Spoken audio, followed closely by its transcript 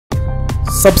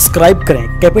Subscribe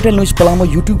करें capital news Palamu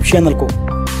YouTube channel को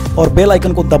और बेल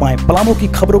आइकन को दबाएं पलामू की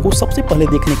खबरों को सबसे पहले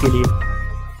देखने के लिए।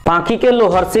 पांकी के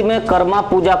लोहरसी में कर्मा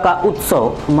पूजा का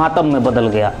उत्सव मातम में बदल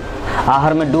गया।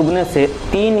 आहर में डूबने से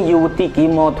 3 युवती की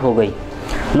मौत हो गई।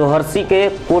 लोहरसी के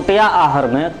कोटिया आहर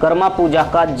में कर्मा पूजा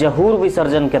का जहूर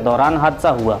विसर्जन के दौरान हादसा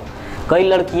हुआ। कई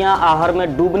लड़कियां आहर में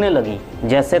डूबने लगी।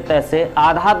 जैसे तैसे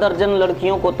आधा दर्जन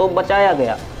लड़कियों को तो बचाया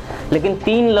गया, लेकिन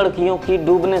 3 लड़कियों की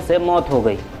डूबने से मौत हो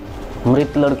गई।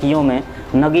 मृत लड़कियों में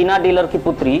नगीना डीलर की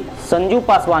पुत्री, संजू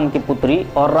पासवान की पुत्री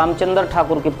और रामचंद्र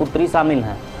ठाकुर की पुत्री शामिल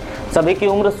हैं। सभी की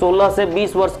उम्र 16 से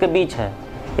 20 वर्ष के बीच है।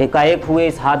 एकाएक हुए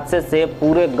इस हादसे से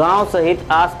पूरे गांव सहित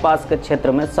आसपास के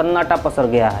क्षेत्र में सन्नाटा पसर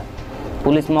गया है।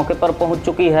 पुलिस मौके पर पहुंच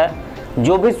चुकी है।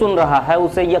 जो भी सुन रहा है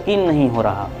उसे यकीन नहीं हो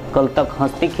रहा। कल तक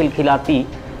हंसती खिलखिलाती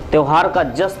त्योहार का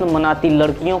जश्न मनाती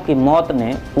लड़कियों की मौत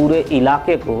ने पूरे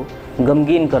इलाके को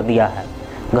गमगीन कर दिया है।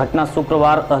 घटना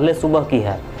शुक्रवार पहले सुबह की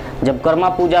है, जब कर्मा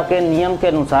पूजा के नियम के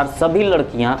अनुसार सभी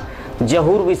लड़कियां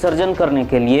जहूर विसर्जन करने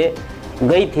के लिए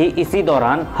गई थी। इसी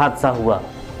दौरान हादसा हुआ।